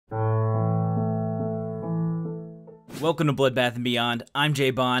Welcome to Bloodbath and Beyond. I'm Jay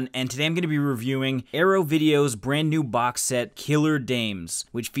Bond, and today I'm going to be reviewing Arrow Video's brand new box set, Killer Dames,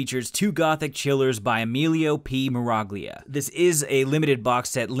 which features 2 gothic chillers by Emilio P. Miraglia. This is a limited box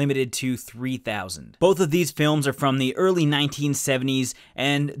set, limited to 3,000. Both of these films are from the early 1970s,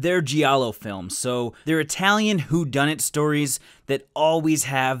 and they're giallo films, so they're Italian whodunit stories that always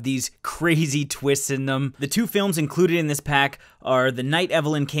have these crazy twists in them. The 2 films included in this pack are The Night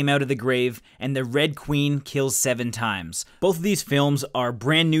Evelyn Came Out of the Grave and The Red Queen Kills 7 Times. Both of these films are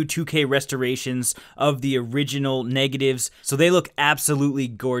brand new 2K restorations of the original negatives, so they look absolutely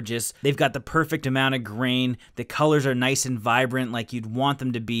gorgeous. They've got the perfect amount of grain, the colors are nice and vibrant like you'd want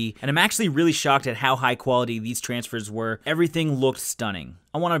them to be, and I'm actually really shocked at how high quality these transfers were. Everything looked stunning.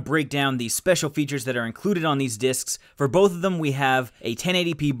 I want to break down the special features that are included on these discs. For both of them, we have a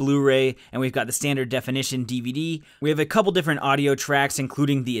 1080p Blu-ray, and we've got the standard definition DVD. We have a couple different audio tracks,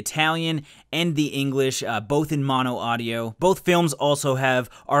 including the Italian and the English, both in mono audio. Both films also have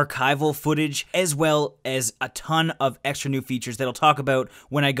archival footage, as well as a ton of extra new features that I'll talk about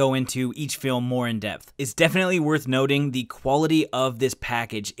when I go into each film more in depth. It's definitely worth noting the quality of this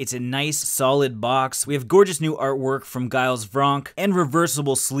package. It's a nice, solid box. We have gorgeous new artwork from Giles Vronk, and reversible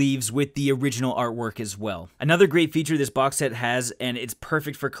sleeves with the original artwork as well. Another great feature this box set has, and it's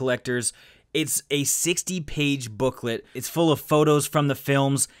perfect for collectors, it's a 60-page booklet. It's full of photos from the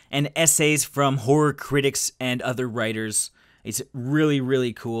films and essays from horror critics and other writers. It's really,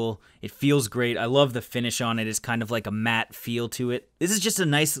 really cool. It feels great. I love the finish on it. It's kind of like a matte feel to it. This is just a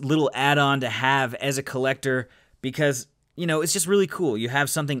nice little add-on to have as a collector because, you know, it's just really cool. You have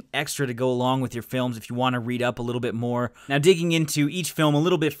something extra to go along with your films if you want to read up a little bit more. Now, digging into each film a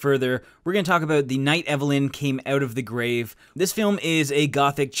little bit further, we're going to talk about The Night Evelyn Came Out of the Grave. This film is a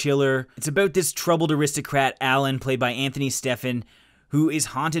gothic chiller. It's about this troubled aristocrat, Alan, played by Anthony Stephan, who is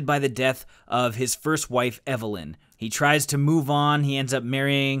haunted by the death of his first wife, Evelyn. He tries to move on. He ends up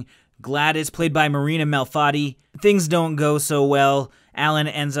marrying Gladys, played by Marina Malfatti. Things don't go so well. Alan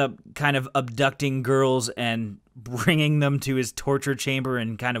ends up kind of abducting girls and bringing them to his torture chamber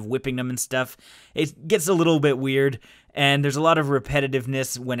and kind of whipping them and stuff. It gets a little bit weird, and there's a lot of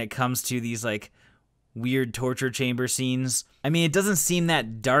repetitiveness when it comes to these, like, weird torture chamber scenes. I mean, it doesn't seem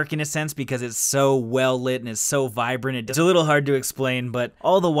that dark in a sense because it's so well lit and it's so vibrant. It's a little hard to explain, but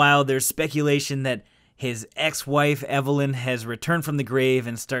all the while there's speculation that his ex-wife, Evelyn, has returned from the grave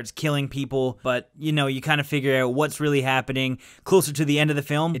and starts killing people, but, you know, you kind of figure out what's really happening closer to the end of the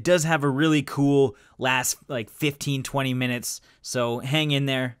film. It does have a really cool last, like, 15-20 minutes, so hang in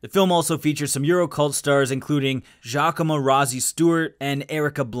there. The film also features some Euro cult stars, including Giacomo Rossi Stewart and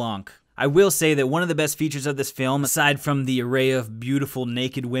Erica Blanc. I will say that one of the best features of this film, aside from the array of beautiful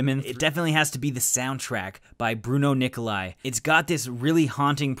naked women, it definitely has to be the soundtrack by Bruno Nicolai. It's got this really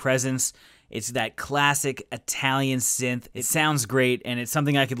haunting presence. It's that classic Italian synth. It sounds great, and it's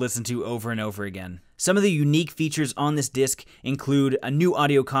something I could listen to over and over again. Some of the unique features on this disc include a new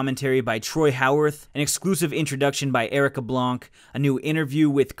audio commentary by Troy Howarth, an exclusive introduction by Erica Blanc, a new interview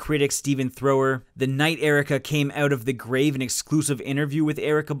with critic Stephen Thrower, The Night Erica Came Out of the Grave, an exclusive interview with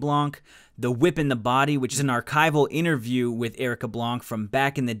Erica Blanc, The Whip in the Body, which is an archival interview with Erica Blanc from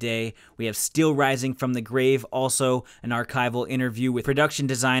back in the day. We have Still Rising from the Grave, also an archival interview with production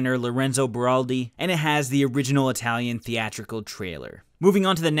designer Lorenzo Beraldi, and it has the original Italian theatrical trailer. Moving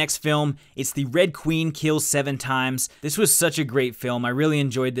on to the next film, it's The Red Queen Kills 7 Times. This was such a great film. I really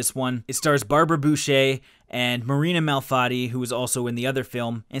enjoyed this one. It stars Barbara Boucher and Marina Malfatti, who was also in the other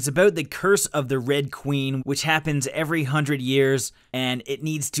film. And it's about the curse of the Red Queen, which happens every 100 years, and it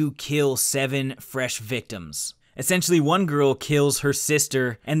needs to kill 7 fresh victims. Essentially, one girl kills her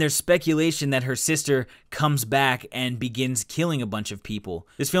sister, and there's speculation that her sister comes back and begins killing a bunch of people.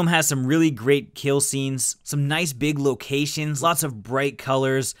 This film has some really great kill scenes, some nice big locations, lots of bright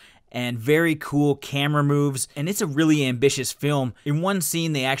colors, and very cool camera moves, and it's a really ambitious film. In one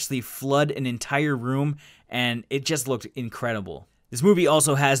scene, they actually flood an entire room, and it just looked incredible. This movie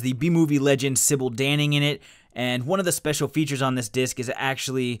also has the B-movie legend Sybil Danning in it, and one of the special features on this disc is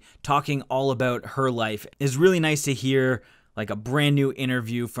actually talking all about her life. It's really nice to hear like a brand new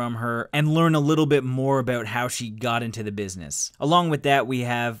interview from her and learn a little bit more about how she got into the business. Along with that, we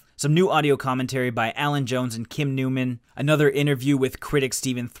have some new audio commentary by Alan Jones and Kim Newman, another interview with critic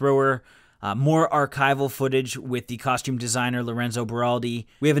Stephen Thrower, more archival footage with the costume designer Lorenzo Beraldi.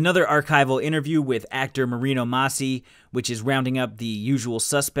 We have another archival interview with actor Marino Massi, which is rounding up the usual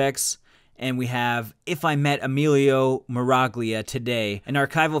suspects. And we have If I Met Emilio Miraglia Today, an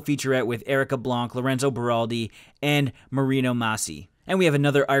archival featurette with Erica Blanc, Lorenzo Beraldi, and Marino Massi. And we have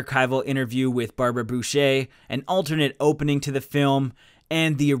another archival interview with Barbara Boucher, an alternate opening to the film,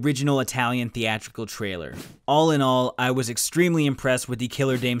 and the original Italian theatrical trailer. All in all, I was extremely impressed with the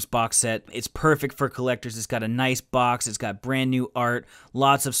Killer Dames box set. It's perfect for collectors. It's got a nice box, it's got brand new art,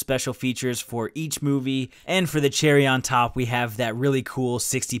 lots of special features for each movie, and for the cherry on top, we have that really cool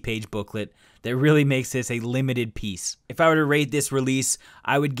 60-page booklet that really makes this a limited piece. If I were to rate this release,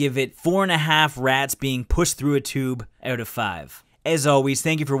 I would give it 4.5 rats being pushed through a tube out of 5. As always,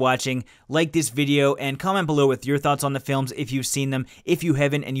 thank you for watching. Like this video and comment below with your thoughts on the films if you've seen them. If you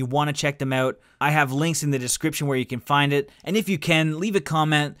haven't and you want to check them out, I have links in the description where you can find it. And if you can, leave a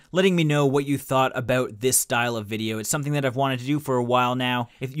comment letting me know what you thought about this style of video. It's something that I've wanted to do for a while now.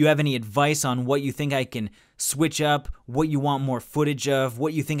 If you have any advice on what you think I can switch up, what you want more footage of,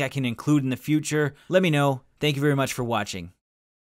 what you think I can include in the future, let me know. Thank you very much for watching.